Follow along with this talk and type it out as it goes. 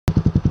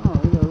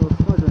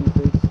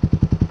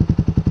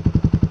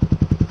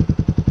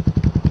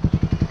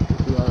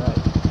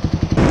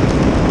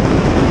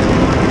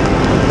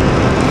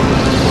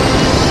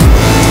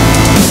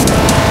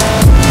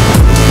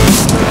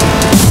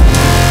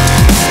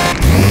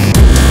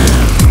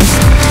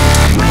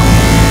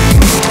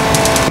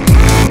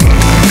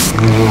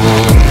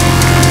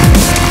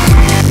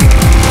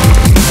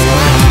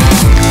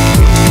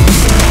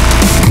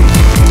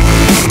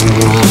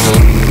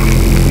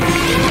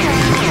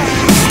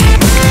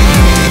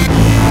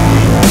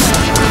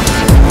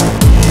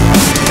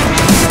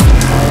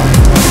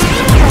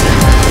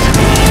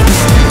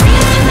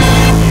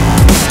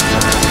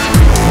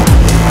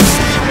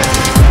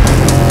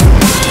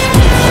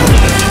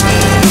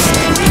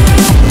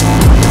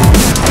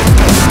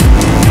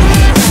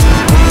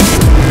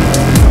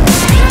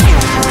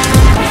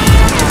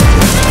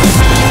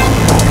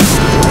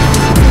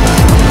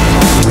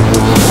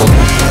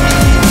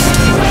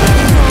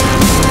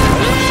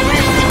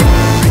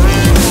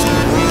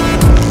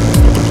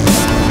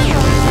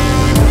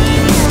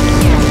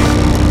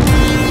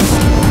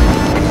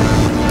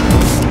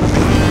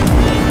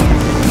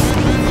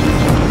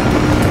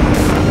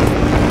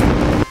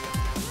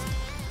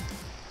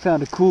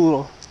Found a cool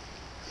little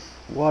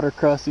water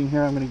crossing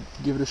here. I'm gonna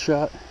give it a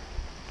shot.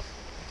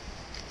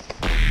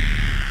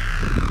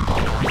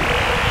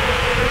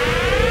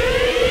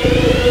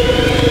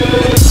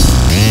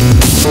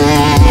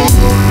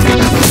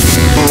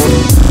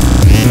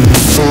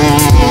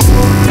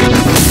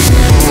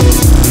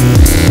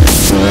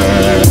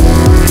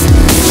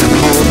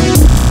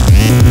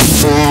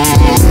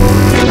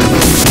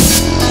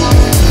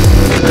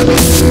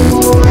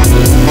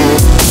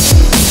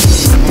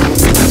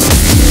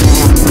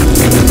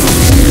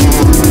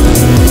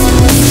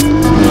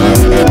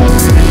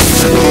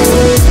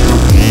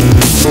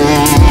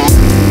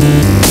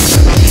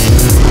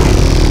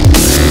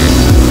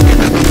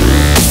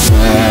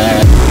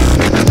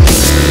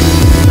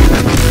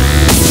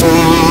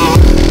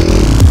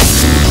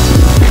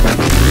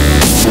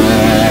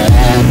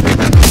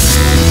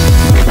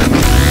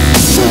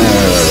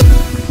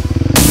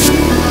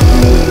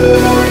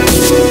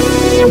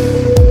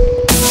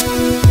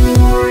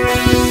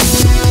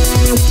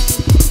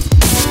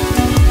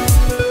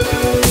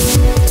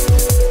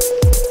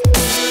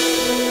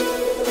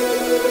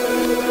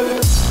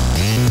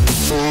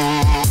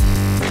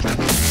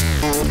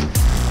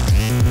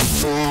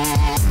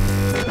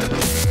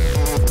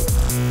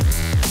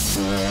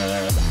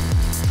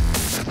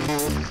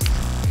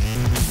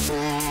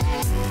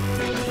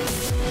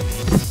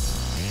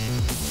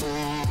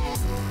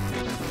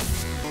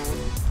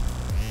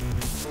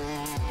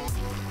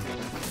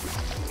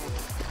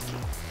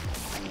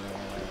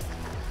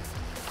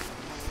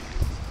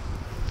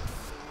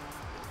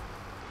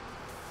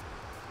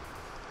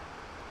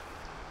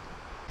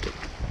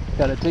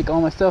 Gotta take all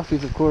my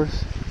selfies, of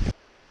course.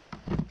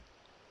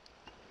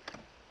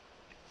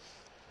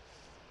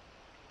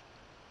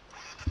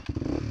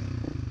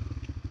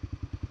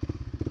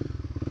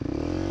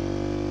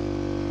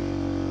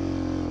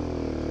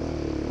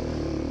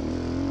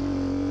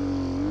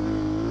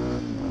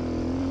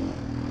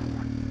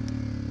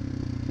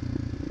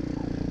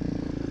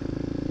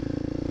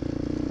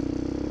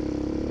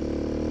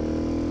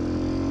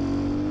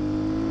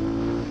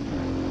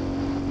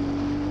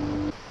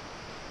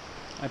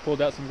 I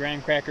pulled out some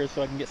graham crackers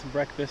so I can get some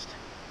breakfast.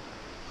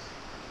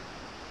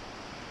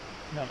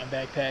 Got my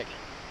backpack.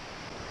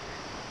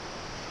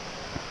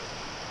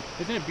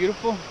 Isn't it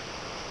beautiful?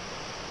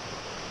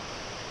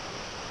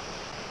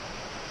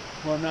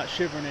 Well, I'm not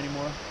shivering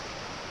anymore.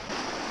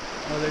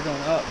 Oh, they're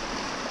going up.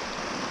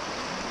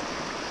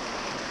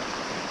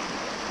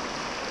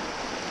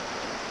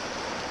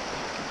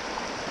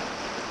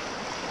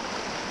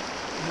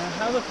 Now,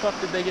 how the fuck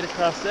did they get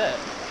across that?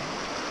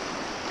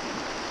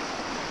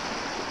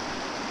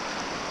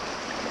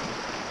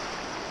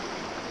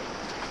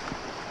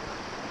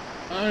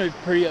 I'm gonna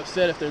be pretty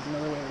upset if there's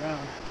another way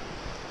around.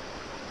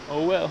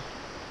 Oh well.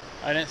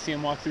 I didn't see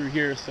him walk through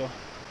here, so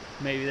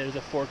maybe there's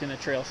a fork in the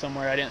trail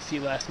somewhere I didn't see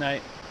last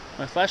night.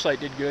 My flashlight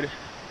did good.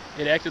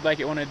 It acted like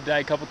it wanted to die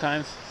a couple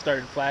times,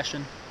 started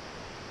flashing.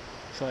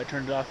 So I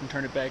turned it off and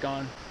turned it back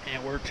on, and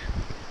it worked.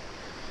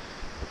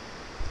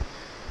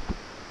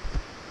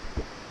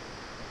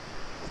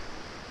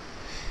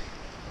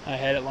 I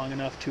had it long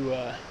enough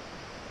to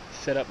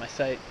set up my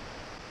sight.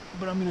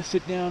 But I'm gonna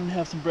sit down and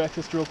have some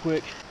breakfast real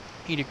quick.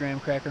 Eat a graham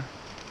cracker.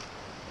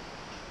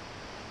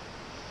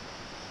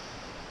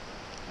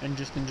 And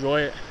just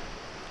enjoy it.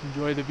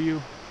 Enjoy the view.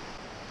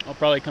 I'll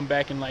probably come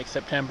back in like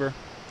September.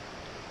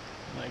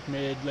 Like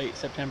late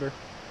September.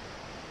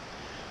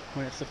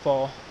 When it's the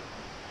fall.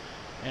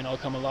 And I'll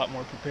come a lot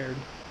more prepared.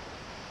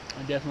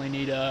 I definitely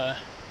need a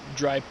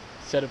dry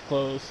set of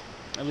clothes.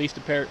 At least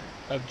a pair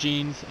of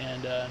jeans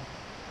and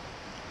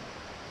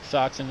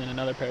socks, and then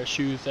another pair of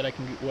shoes that I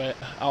can get wet.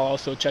 I'll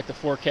also check the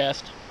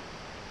forecast,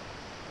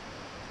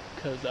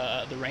 because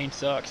the rain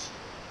sucks.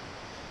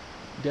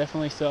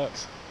 Definitely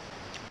sucks.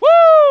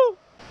 Woo!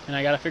 And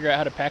I gotta figure out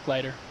how to pack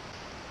lighter.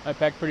 I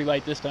packed pretty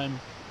light this time.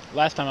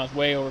 Last time I was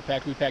way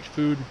overpacked. We packed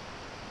food,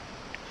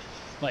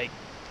 like,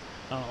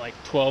 I don't know, like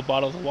 12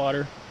 bottles of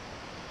water.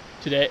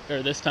 Today,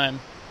 or this time,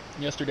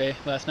 yesterday,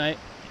 last night,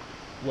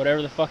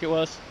 whatever the fuck it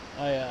was,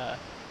 I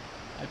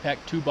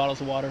packed 2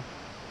 bottles of water,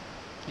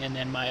 and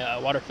then my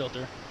water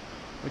filter,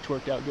 which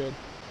worked out good.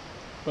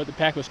 But the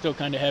pack was still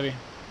kind of heavy.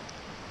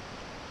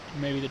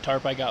 Maybe the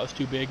tarp I got was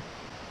too big.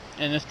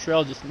 And this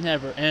trail just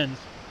never ends.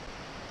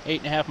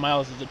 8.5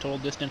 miles is the total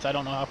distance. I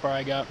don't know how far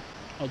I got.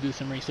 I'll do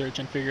some research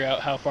and figure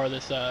out how far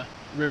this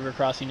river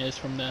crossing is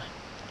from the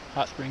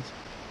hot springs.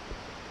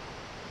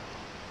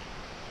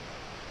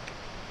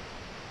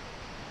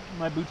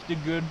 My boots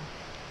did good.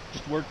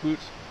 Just work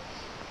boots.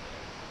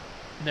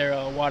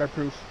 They're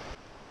waterproof.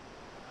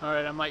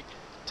 Alright, I'm like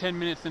 10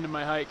 minutes into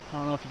my hike. I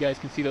don't know if you guys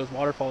can see those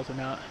waterfalls or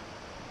not.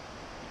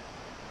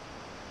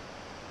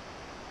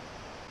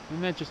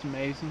 Isn't that just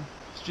amazing?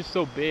 It's just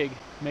so big.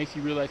 It makes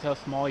you realize how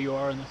small you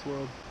are in this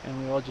world. And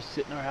we all just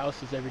sit in our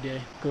houses every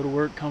day. Go to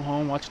work, come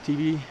home, watch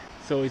TV.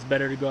 It's always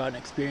better to go out and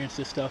experience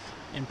this stuff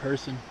in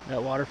person.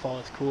 That waterfall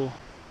is cool.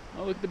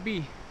 Oh, look at the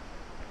bee.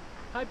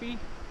 Hi, bee.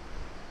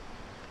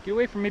 Get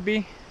away from me,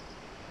 bee.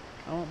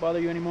 I won't bother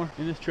you anymore.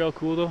 Isn't this trail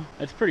cool though?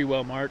 It's pretty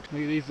well marked.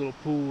 Look at these little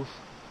pools.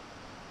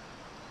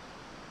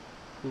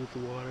 Cool with the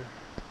water.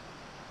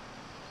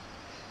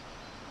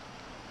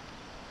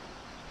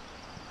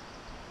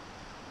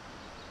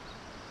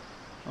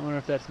 I wonder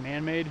if that's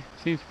man-made.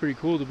 Seems pretty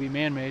cool to be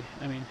man-made.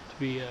 I mean,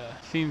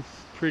 seems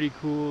pretty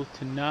cool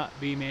to not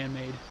be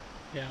man-made.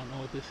 Yeah, I don't know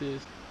what this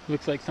is.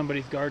 Looks like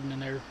somebody's garden in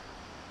their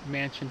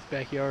mansion's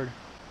backyard.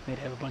 They'd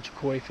have a bunch of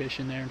koi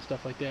fish in there and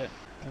stuff like that.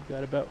 I've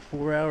got about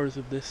 4 hours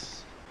of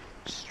this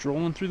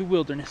strolling through the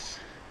wilderness.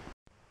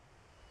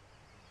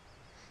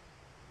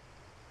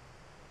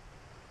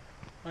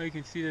 Oh, you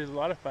can see there's a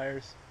lot of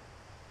fires.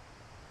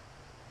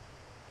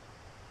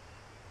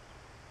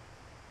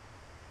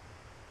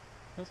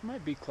 Those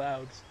might be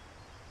clouds.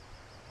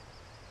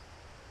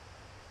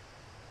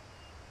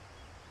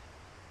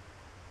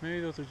 Maybe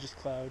those are just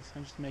clouds.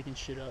 I'm just making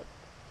shit up.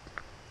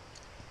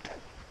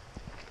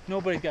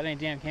 Nobody's got any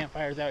damn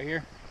campfires out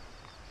here.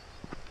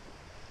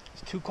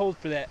 It's too cold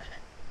for that.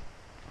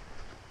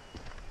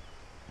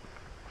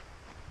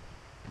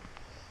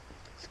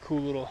 It's a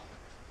cool little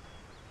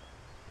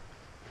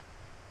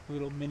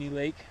mini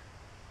lake.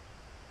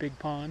 Big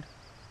pond.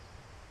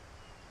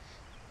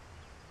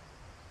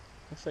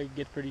 Looks like it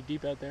gets pretty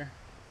deep out there.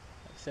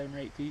 Like 7 or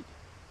 8 feet.